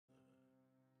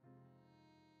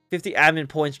50 admin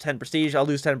points for 10 prestige. I'll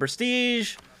lose 10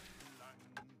 prestige.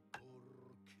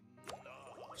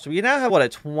 So we now have, what, a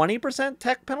 20%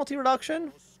 tech penalty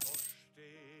reduction?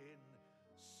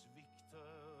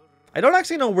 I don't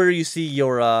actually know where you see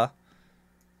your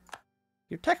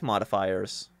tech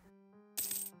modifiers.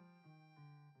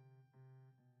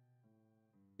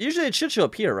 Usually it should show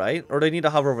up here, right? Or do I need to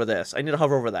hover over this? I need to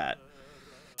hover over that.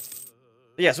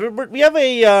 Yeah, so we have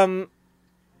a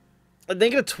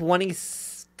negative 20...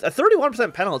 a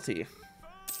 31% penalty,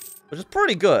 which is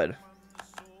pretty good.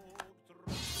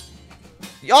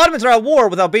 The Ottomans are at war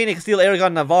with Albania, Castile, Aragon,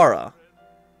 and Navarra.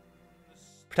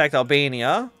 Protect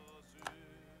Albania.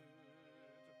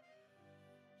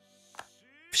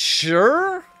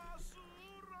 Sure.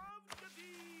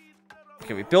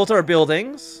 Okay, we built our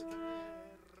buildings.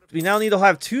 We now need to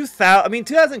have 2,000. I mean,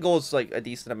 2,000 gold is like a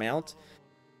decent amount.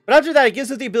 But after that, it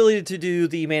gives us the ability to do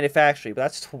the manufacturing. But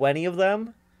that's 20 of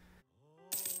them.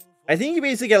 I think you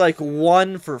basically get like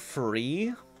 1 for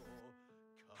free.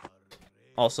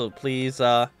 Also, please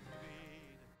turn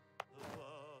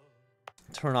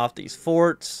off these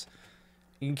forts.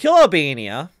 You can kill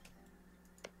Albania.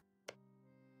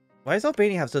 Why does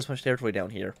Albania have so much territory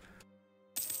down here?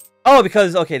 Oh,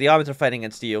 because, okay, the Ottomans are fighting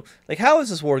against you. Like, how is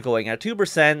this war going? At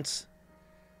 2%.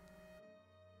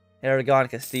 Aragon,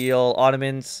 Castile,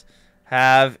 Ottomans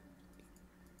have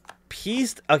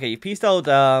pieced... Okay, you pieced out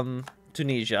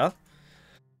Tunisia.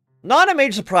 Not a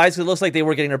major surprise, because it looks like they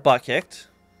were getting their butt kicked.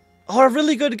 Oh, a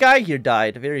really good guy here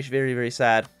died. Very, very, very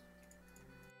sad.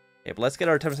 Okay, but let's get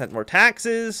our 10% more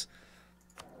taxes.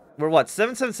 We're, what,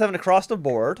 777 across the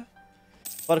board.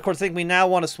 But, of course, I think we now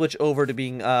want to switch over to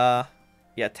being, yeah,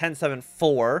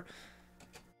 1074.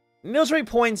 Military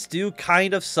points do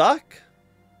kind of suck.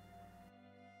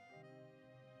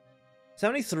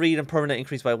 73 and permanent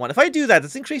increase by 1. If I do that,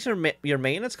 does this increase your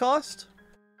maintenance cost?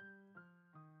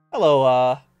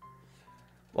 Hello,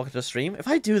 welcome to the stream. If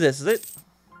I do this, is it...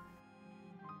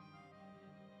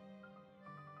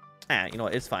 Ah, you know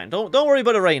what, it's fine. Don't worry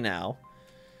about it right now.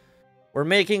 We're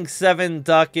making 7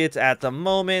 ducats at the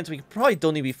moment. We probably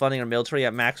don't need to be funding our military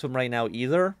at maximum right now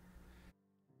either.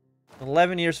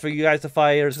 11 years for you guys to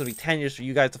fire. It's going to be 10 years for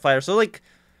you guys to fire. So, like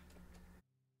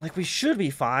we should be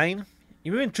fine.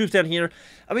 You're moving troops down here.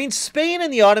 I mean, Spain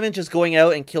and the Ottomans just going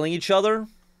out and killing each other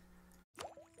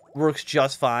works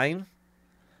just fine.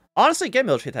 Honestly, get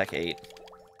military tech 8.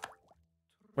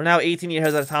 We're now 18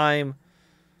 years at a time.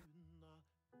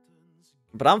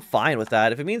 But I'm fine with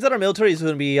that. If it means that our military is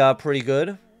going to be pretty good.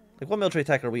 Like, what military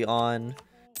tech are we on?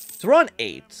 So we're on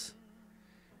 8.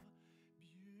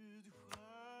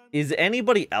 Is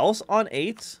anybody else on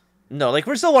 8? No, like,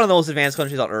 we're still one of the most advanced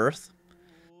countries on Earth.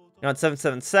 You're on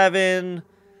 777.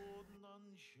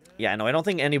 Yeah, no, I don't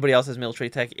think anybody else has military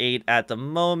tech 8 at the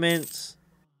moment.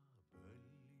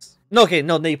 No, okay,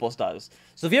 no, Naples does.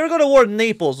 So if you ever go to war with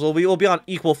Naples, we'll be on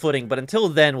equal footing. But until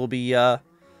then, we'll be in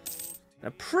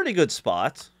a pretty good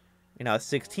spot. You know,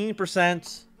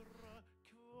 16%.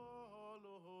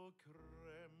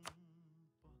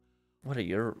 What are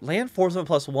your land force limit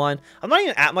 +1? I'm not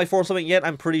even at my force limit yet,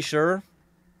 I'm pretty sure.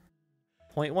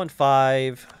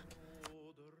 0.15.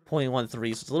 0.13, so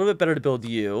it's a little bit better to build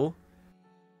you.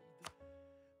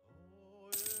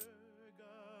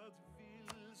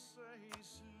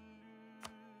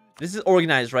 This is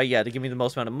organized, right? Yeah, to give me the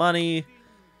most amount of money.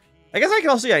 I guess I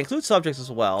can also, yeah, include subjects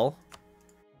as well.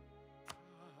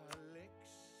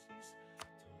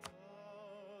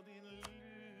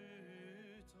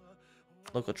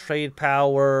 Local trade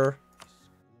power.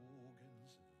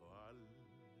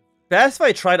 Best if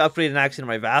I try to upgrade an action to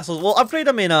my vassals. We'll upgrade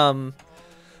them in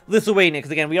Lithuania,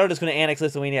 because again, we are just going to annex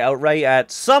Lithuania outright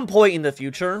at some point in the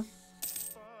future.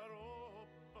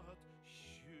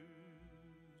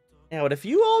 Yeah, but if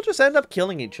you all just end up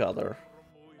killing each other.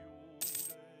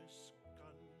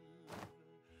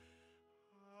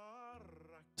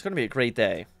 It's going to be a great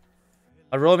day.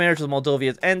 A royal marriage with Moldova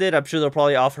has ended. I'm sure they'll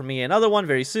probably offer me another one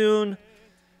very soon.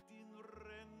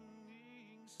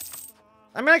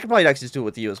 I mean, I could probably actually just do it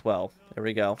with you as well. There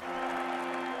we go.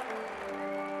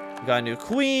 We got a new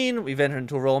queen. We've entered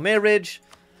into a royal marriage.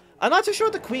 I'm not too sure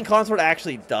what the queen consort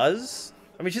actually does.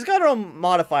 I mean, she's got her own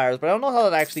modifiers, but I don't know how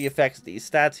that actually affects these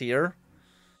stats here.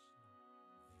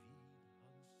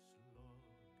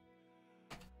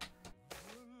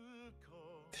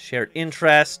 Shared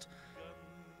interest.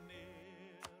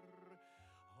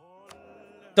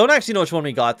 Don't actually know which one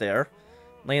we got there.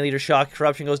 Land leader shock,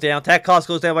 corruption goes down, tech cost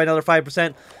goes down by another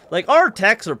 5%. Like, our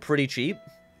techs are pretty cheap.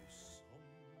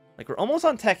 Like, we're almost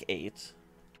on tech 8.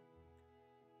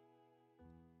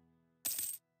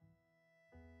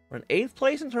 We're in 8th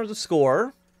place in terms of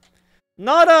score.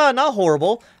 Not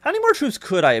horrible. How many more troops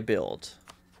could I build?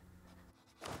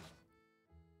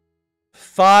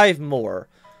 5 more.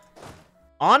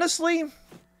 Honestly, I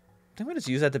think we just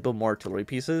use that to build more artillery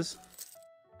pieces.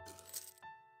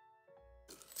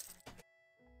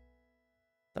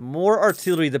 The more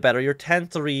artillery, the better. You're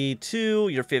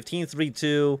 10-3-2, you're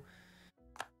 15-3-2.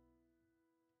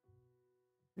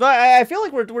 But I feel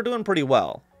like we're doing pretty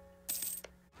well.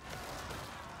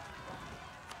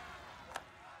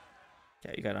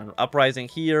 Okay, you got an uprising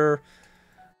here.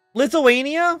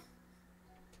 Lithuania?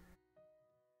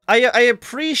 I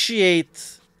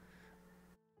appreciate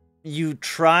you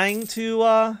trying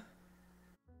to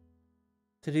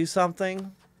do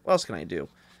something. What else can I do?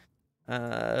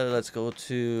 Let's go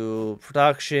to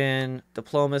production,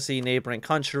 diplomacy, neighboring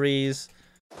countries.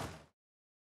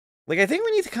 Like, I think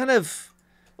we need to kind of...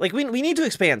 Like, we need to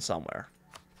expand somewhere.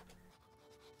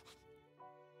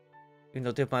 You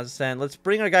know, diplomats send. Let's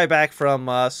bring our guy back from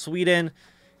Sweden.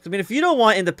 I mean, if you don't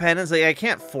want independence, like, I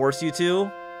can't force you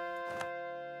to.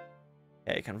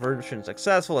 Okay, conversion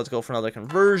successful. Let's go for another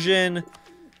conversion.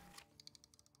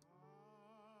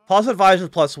 Policy advisors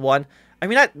 +1. I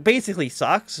mean, that basically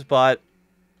sucks, but...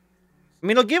 I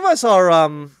mean, it'll give us our,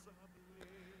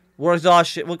 war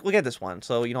exhaustion. We'll get this one,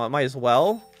 so, you know, it might as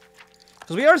well.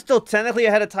 Because we are still technically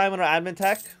ahead of time on our admin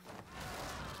tech.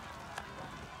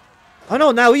 Oh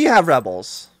no, now we have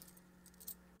rebels.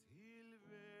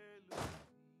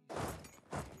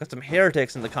 Got some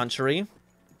heretics in the country.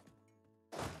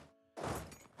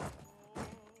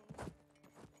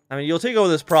 I mean, you'll take over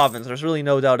this province. There's really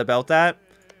no doubt about that.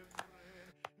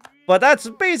 But that's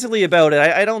basically about it.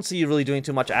 I don't see you really doing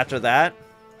too much after that.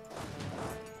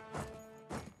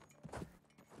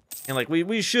 And, like,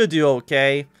 we should do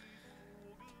okay.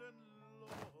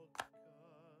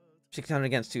 600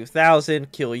 against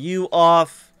 2,000. Kill you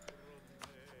off.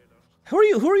 Who are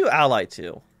you allied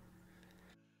to?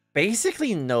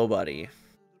 Basically nobody.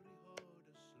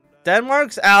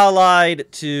 Denmark's allied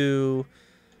to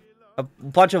a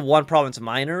bunch of one province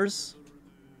miners.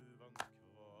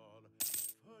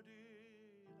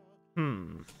 I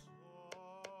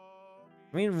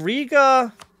mean,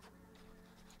 Riga's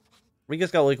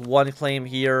got like one claim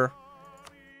here.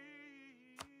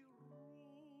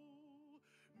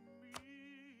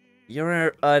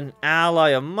 You're an ally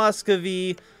of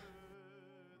Muscovy.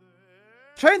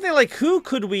 Trying to think, like, who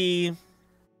could we...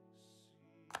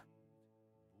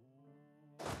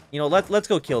 You know, let's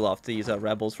go kill off these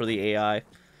rebels for the AI.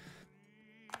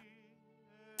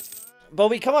 But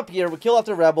we come up here, we kill off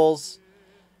the rebels.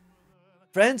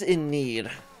 Friends in need.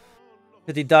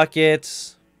 50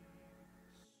 ducats.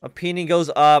 Opinion goes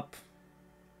up.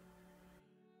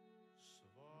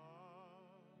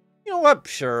 You know what?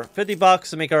 Sure. 50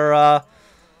 bucks to make our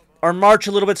march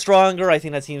a little bit stronger. I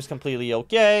think that seems completely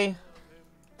okay.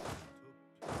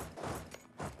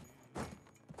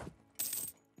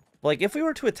 Like, if we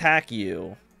were to attack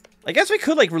you... I guess we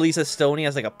could, like, release Estonia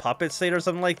as, like, a puppet state or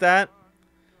something like that.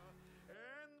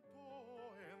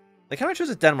 Like, how much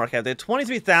does Denmark have? They have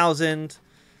 23,000.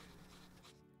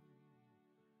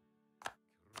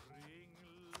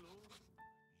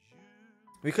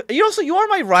 You are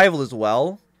my rival as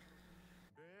well.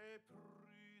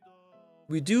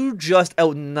 We do just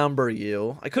outnumber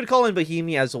you. I could call in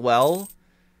Bohemia as well.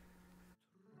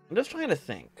 I'm just trying to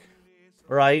think.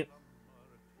 Right?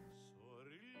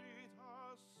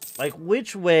 Like,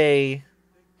 which way...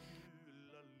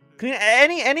 I mean,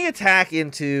 any attack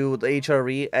into the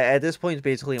HRE at this point is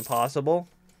basically impossible.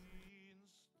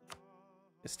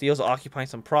 Castile's occupying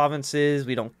some provinces.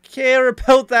 We don't care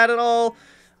about that at all.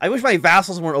 I wish my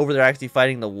vassals weren't over there actually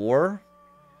fighting the war.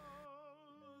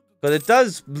 But it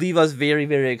does leave us very,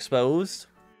 very exposed.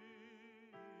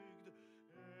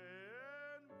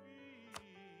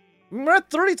 We're at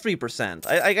 33%.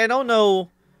 I don't know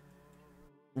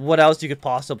what else you could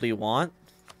possibly want.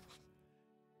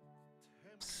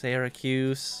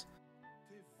 Syracuse.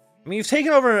 I mean, you've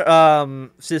taken over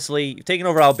Sicily. You've taken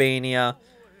over Albania.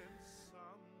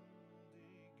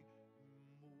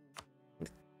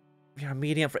 You're a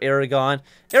medium for Aragon.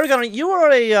 Aragon, you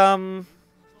are a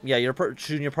yeah, you're a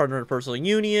junior partner in personal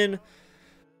union.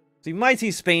 So you might see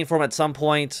Spain form at some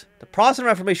point. The Protestant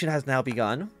Reformation has now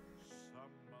begun.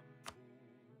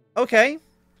 Okay.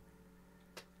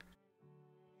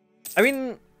 I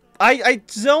mean, I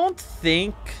don't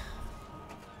think...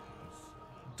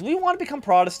 Do we want to become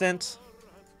Protestant?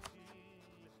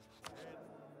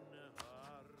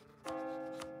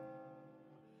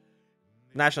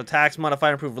 National tax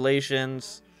modifier, improve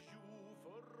relations.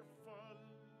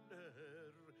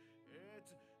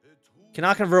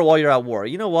 Cannot convert while you're at war.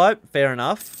 You know what? Fair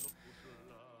enough.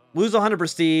 Lose 100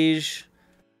 prestige.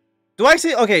 Do I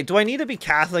say... Okay, do I need to be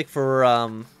Catholic for,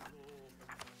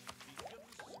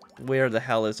 where the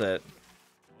hell is it?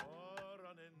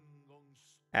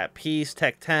 At peace,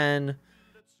 Tech 10.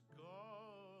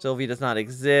 Sylvie does not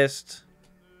exist.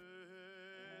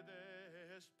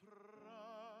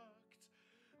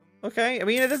 Okay, I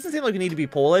mean, it doesn't seem like we need to be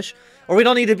Polish. Or we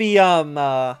don't need to be,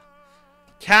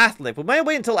 Catholic. We might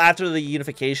wait until after the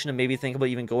unification and maybe think about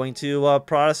even going to,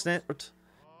 Protestant.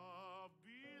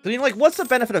 I mean, like, what's the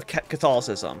benefit of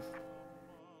Catholicism?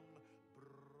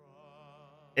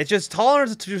 It's just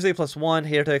tolerance to Tuesday +1,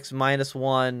 heretics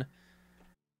 -1.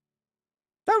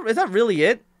 Is that really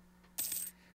it?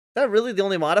 Is that really the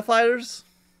only modifiers?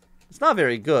 It's not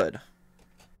very good.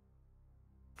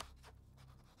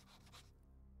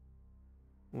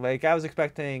 Like, I was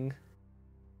expecting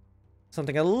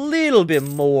something a little bit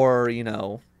more, you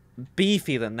know,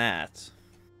 beefy than that.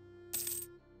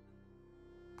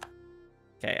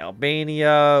 Okay,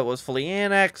 Albania was fully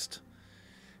annexed.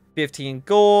 15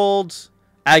 gold.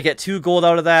 I get 2 gold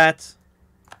out of that.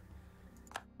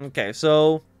 Okay,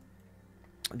 so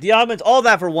the Ottomans, all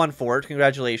that for 1 fort.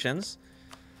 Congratulations.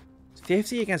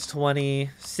 50 against 20,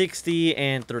 60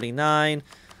 and 39.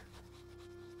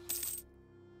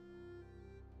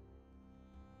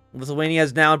 Lithuania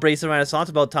has now embraced the Renaissance.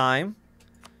 About time.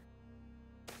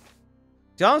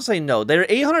 The Ottomans say no. They're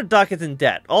 800 ducats in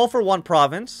debt, all for 1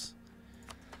 province.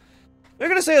 They're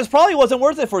gonna say this probably wasn't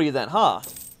worth it for you then, huh?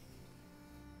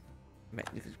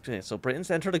 So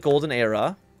Britain's entered the golden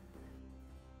era.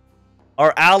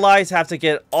 Our allies have to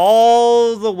get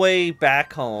all the way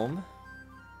back home.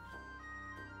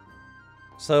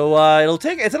 So it's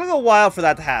gonna go a while for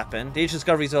that to happen. The age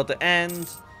discovery is about to end.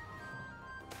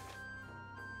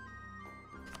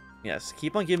 Yes,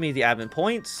 keep on giving me the admin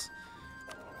points.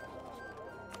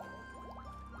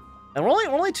 And we're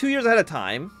only 2 years ahead of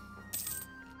time.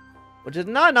 Which is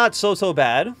not so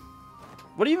bad.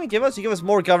 What do you even give us? You give us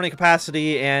more governing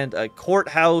capacity and a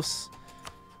courthouse.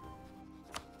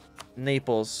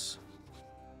 Naples.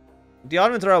 The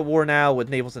Ottomans are at war now with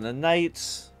Naples and the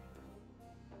Knights.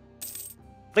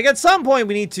 Like, at some point,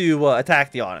 we need to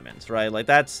attack the Ottomans, right? Like,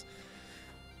 that's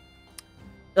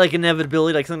like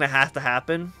inevitability, like something that has to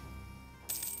happen.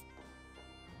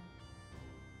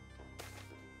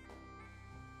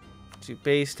 To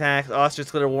base tax. Austria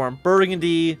declared war on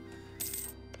Burgundy.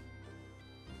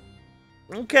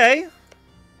 Okay.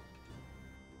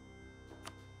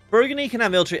 Burgundy can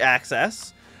have military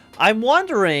access. I'm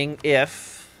wondering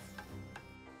if...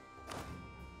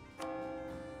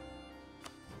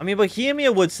 I mean,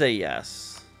 Bohemia would say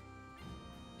yes.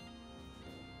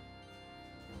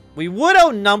 We would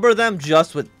outnumber them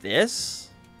just with this.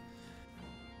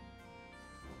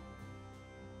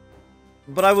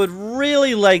 But I would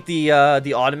really like the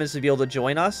Ottomans to be able to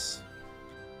join us.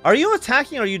 Are you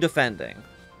attacking or are you defending?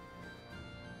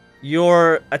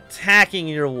 You're attacking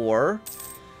your war.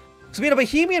 So, I mean, a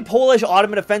Bohemian, Polish,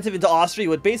 Ottoman offensive into Austria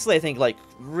would basically, I think, like,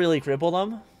 really cripple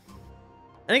them.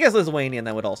 And I guess Lithuanian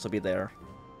then would also be there.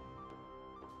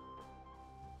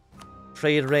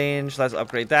 Trade range, let's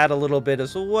upgrade that a little bit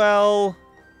as well.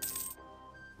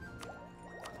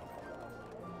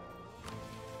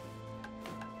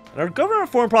 And our government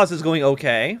reform process is going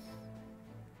okay.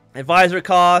 Advisor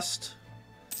cost.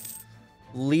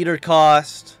 Leader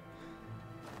cost.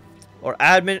 Or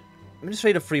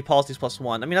administrative free policies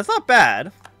 +1. I mean, that's not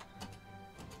bad.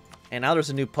 And now there's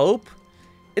a new pope.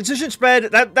 Institution spread,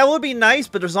 that would be nice,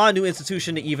 but there's not a new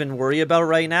institution to even worry about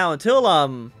right now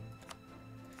until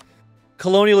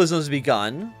colonialism has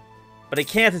begun. But it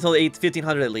can't until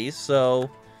 1500 at least, so...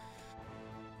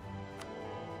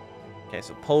 Okay,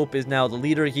 so Pope is now the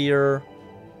leader here.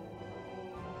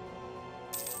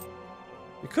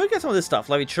 We could get some of this stuff.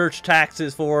 Levy church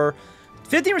taxes for...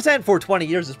 15% for 20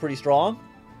 years is pretty strong.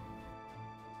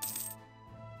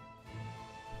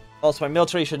 Also, my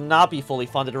military should not be fully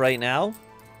funded right now.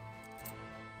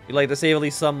 We'd like to save at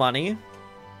least some money.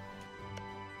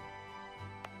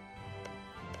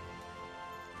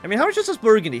 I mean, how much does this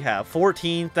Burgundy have?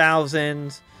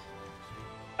 14,000.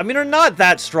 I mean, they're not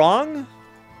that strong.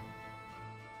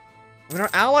 I mean, our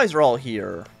allies are all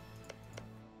here.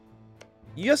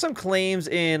 You have some claims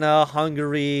in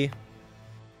Hungary.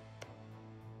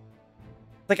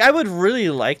 Like, I would really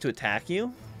like to attack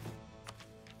you.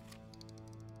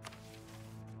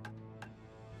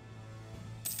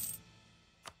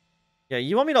 Yeah,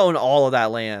 you want me to own all of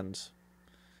that land.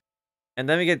 And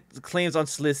then we get claims on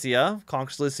Cilicia.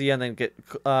 Conquer Cilicia and then get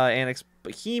annex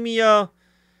Bohemia.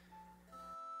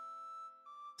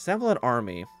 Assemble an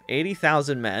army.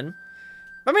 80,000 men.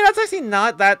 I mean, that's actually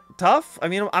not that tough. I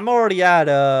mean, I'm already at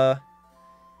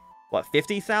What,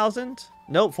 50,000?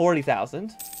 Nope,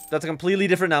 40,000. That's a completely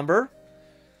different number.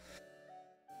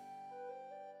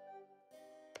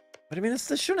 But I mean,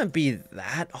 this shouldn't be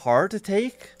that hard to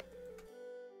take.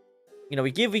 You know,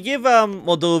 we give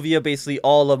Moldova basically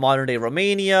all of modern-day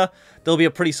Romania. There'll be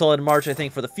a pretty solid march, I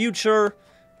think, for the future.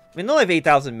 I mean, they'll have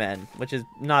 8,000 men, which is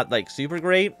not, like, super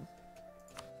great.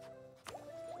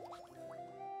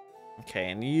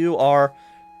 Okay, and you are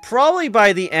probably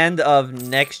by the end of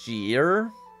next year,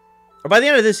 or by the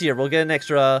end of this year, we'll get an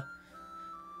extra...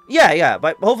 Yeah,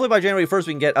 but hopefully by January 1st,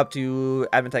 we can get up to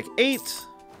Admin Tech 8.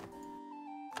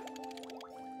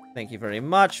 Thank you very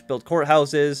much. Build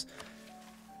courthouses.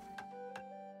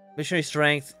 Missionary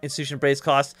strength, institution brace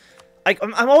costs.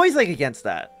 I'm always, like, against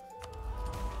that.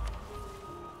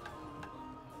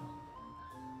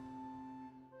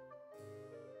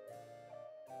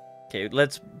 Okay,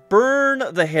 let's burn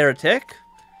the heretic.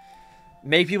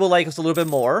 Make people like us a little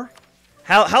bit more.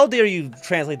 How dare you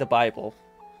translate the Bible?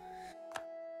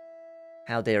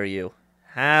 How dare you?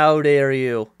 How dare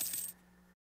you?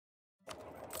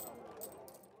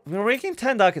 We're making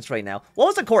 10 ducats right now. What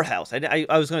was the courthouse? I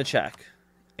was going to check.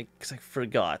 Because I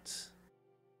forgot.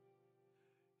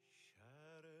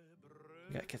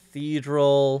 We got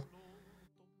cathedral.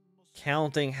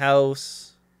 Counting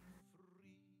house.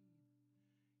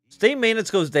 State maintenance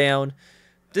goes down.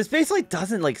 This basically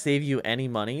doesn't, like, save you any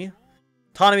money.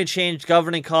 Autonomy change,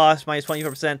 governing cost, minus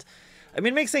 25%. I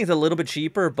mean, it makes things a little bit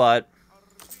cheaper, but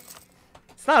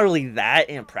it's not really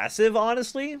that impressive,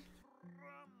 honestly.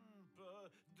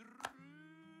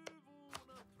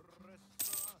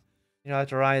 You know,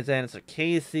 after Horizon, it's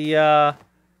Acacia.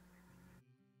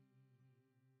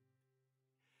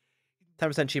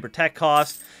 10% cheaper tech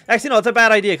cost. Actually, no, it's a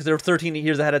bad idea because they're 13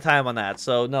 years ahead of time on that.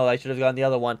 So, no, I should have gotten the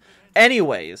other one.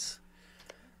 Anyways.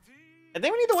 I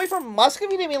think we need to wait for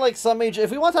Muscovy to be in, like, some major...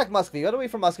 If we want to attack Muscovy, we gotta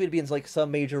wait for Muscovy to be in, like, some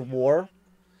major war.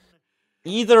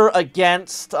 Either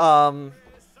against,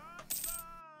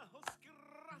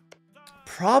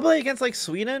 probably against, like,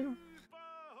 Sweden.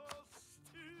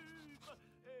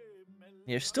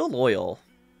 You're still loyal.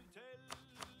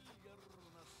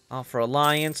 For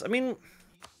alliance. I mean...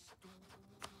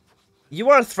 You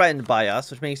are threatened by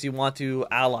us, which makes you want to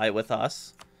ally with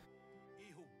us.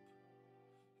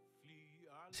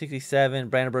 67,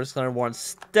 Brandenburg's declaring war on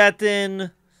Stettin.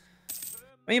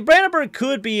 I mean, Brandenburg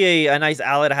could be a nice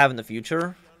ally to have in the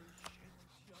future.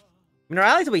 I mean, our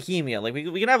ally to Bohemia, like,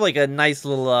 we can have, like, a nice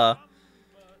little,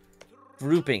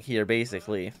 grouping here,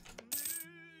 basically.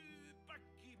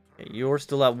 Okay, you're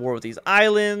still at war with these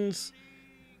islands.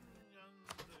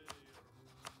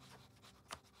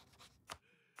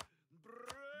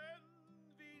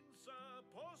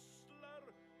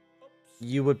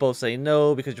 You would both say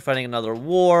no because you're fighting another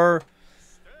war.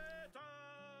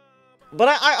 But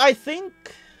I think...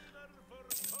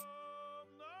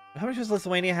 How much does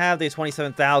Lithuania have? They have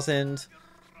 27,000.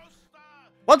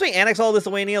 Once we annex all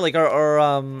Lithuania, like,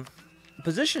 our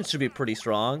positions should be pretty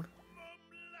strong.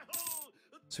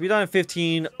 So we done in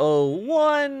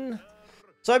 1501.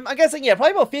 So I'm guessing, yeah,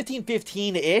 probably about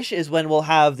 1515-ish is when we'll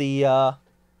have the,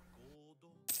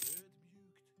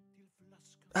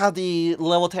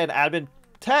 level 10 admin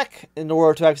tech in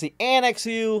order to actually annex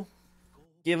you,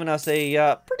 giving us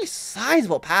a pretty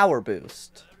sizable power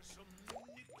boost.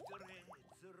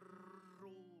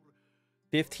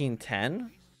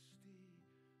 1510.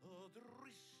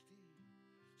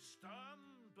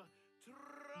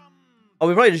 Oh,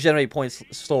 we probably just generate points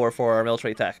slower for our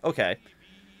military tech. Okay.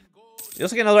 You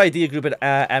also get another idea group at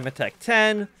admin tech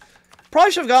 10.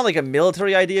 Probably should have gotten like a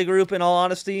military idea group in all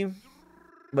honesty.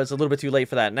 But it's a little bit too late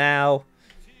for that now.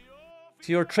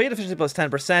 So your trade efficiency plus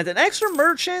 10%. An extra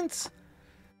merchant?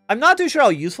 I'm not too sure how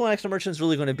useful an extra merchant is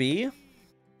really going to be.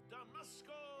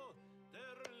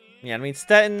 Yeah, I mean,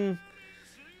 Stettin...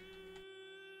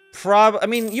 I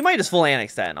mean, you might just full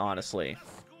annex Stettin, honestly.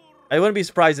 I wouldn't be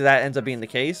surprised if that ends up being the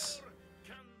case.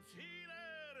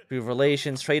 Improve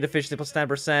relations, trade efficiency plus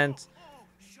 10%.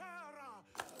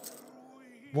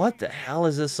 What the hell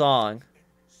is this song?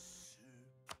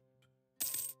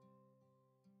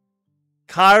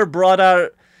 Kar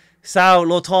brodar sao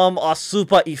lotom o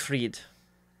super ifrid.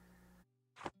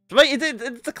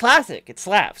 It's a classic. It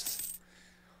slaps.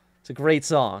 It's a great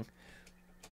song.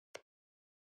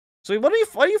 So what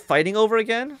are you fighting over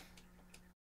again?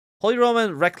 Holy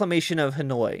Roman Reclamation of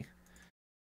Hanoi,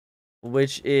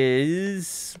 which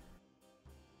is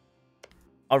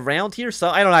around here. So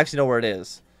I don't actually know where it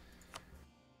is.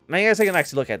 I guess I can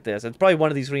actually look at this. It's probably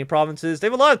one of these green provinces. They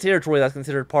have a lot of territory that's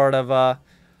considered part of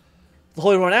the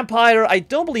Holy Roman Empire. I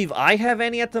don't believe I have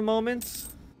any at the moment.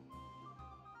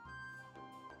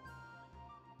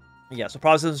 Yeah, so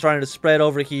Protestants trying to spread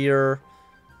over here.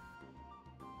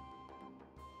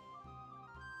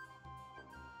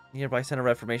 Nearby Center of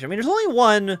Reformation. I mean, there's only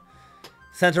one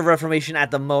Center of Reformation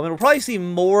at the moment. We'll probably see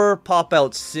more pop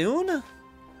out soon.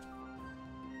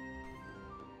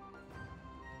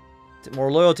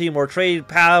 More loyalty, more trade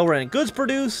power, and goods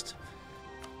produced.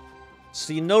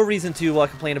 See no reason to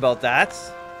complain about that.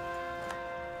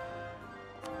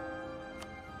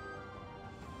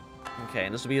 Okay,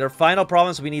 and this will be our final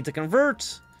province we need to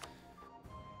convert.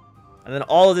 And then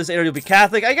all of this area will be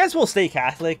Catholic. I guess we'll stay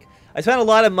Catholic. I spent a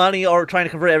lot of money trying to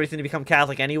convert everything to become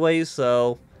Catholic anyways,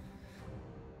 so...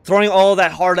 throwing all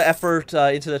that hard effort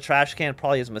into the trash can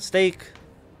probably is a mistake.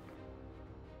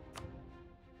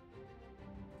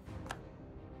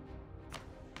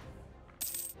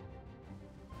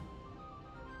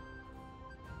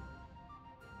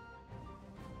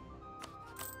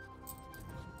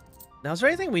 Now, is there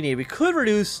anything we need? We could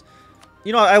reduce...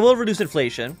 You know, I will reduce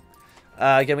inflation.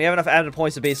 Again, we have enough added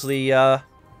points to basically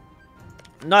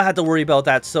not have to worry about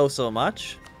that so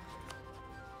much.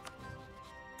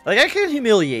 Like, I can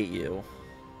humiliate you.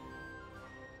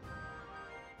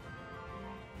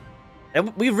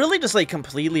 And we really just, like,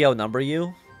 completely outnumber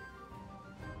you.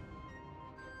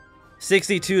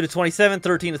 62 to 27,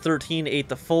 13 to 13, 8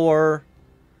 to 4.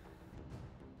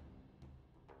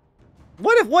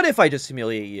 What if I just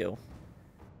humiliate you?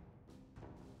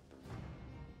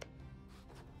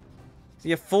 So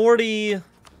you have 40.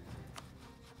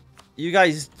 You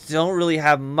guys don't really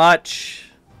have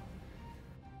much.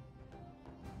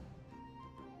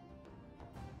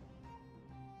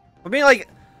 I mean, like,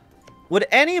 would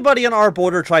anybody on our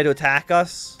border try to attack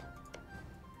us?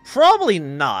 Probably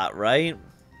not, right?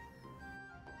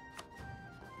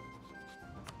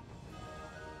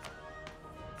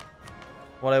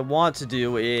 What I want to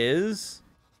do is...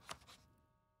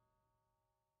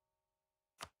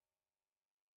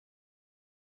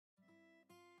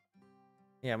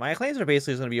 yeah, my claims are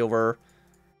basically going to be over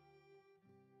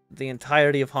the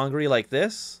entirety of Hungary like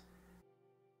this.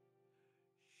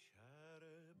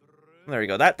 There we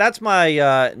go. That's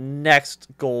my next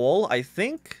goal, I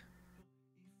think.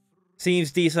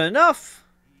 Seems decent enough.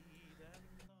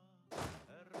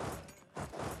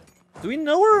 Do we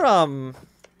know where,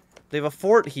 they have a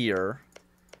fort here.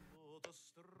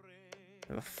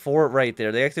 They have a fort right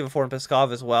there. They actually have a fort in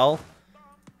Pskov as well.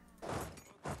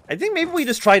 I think maybe we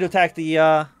just try to attack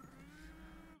the,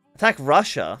 attack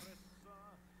Russia.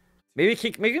 Maybe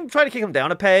try to kick them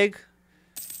down a peg.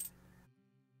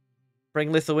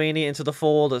 Bring Lithuania into the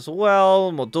fold as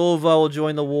well. Moldova will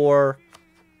join the war.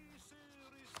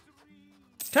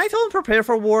 Can I tell them to prepare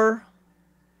for war?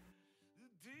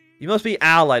 You must be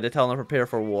allied to tell them to prepare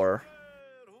for war.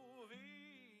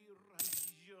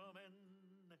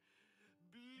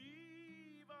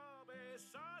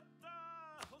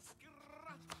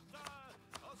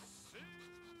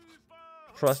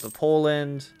 Trust of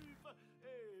Poland.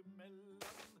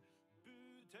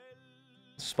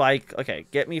 Spike. Okay,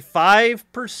 get me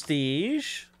 5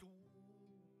 prestige.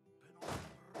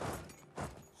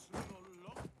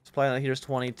 Supply line here's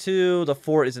 22. The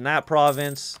fort is in that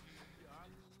province.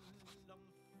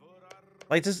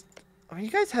 Like, just... I mean, you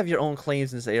guys have your own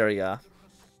claims in this area.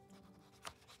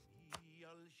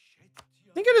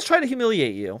 I think I just try to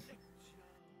humiliate you.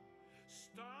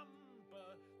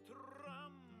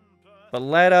 But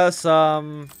let us,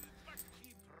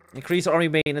 increase army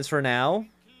maintenance for now.